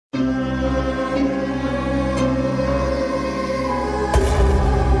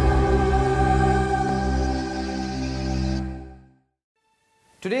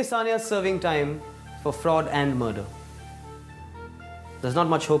Today, Sania is serving time for fraud and murder. There's not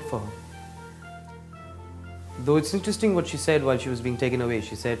much hope for her. Though it's interesting what she said while she was being taken away.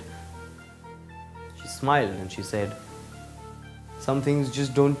 She smiled and she said, some things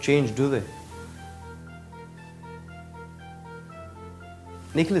just don't change, do they?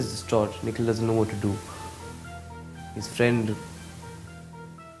 Nikhil is distraught. Nikhil doesn't know what to do. His friend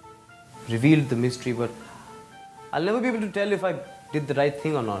revealed the mystery, but I'll never be able to tell if I did the right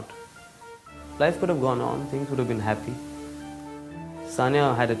thing or not. Life could have gone on, things would have been happy.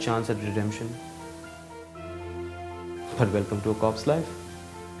 Sania had a chance at redemption. But welcome to a cop's life.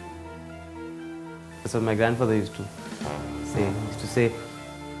 That's what my grandfather used to say. He used to say,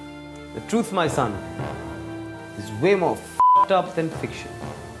 the truth, my son, is way more f***ed up than fiction.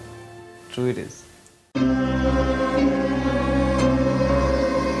 True it is.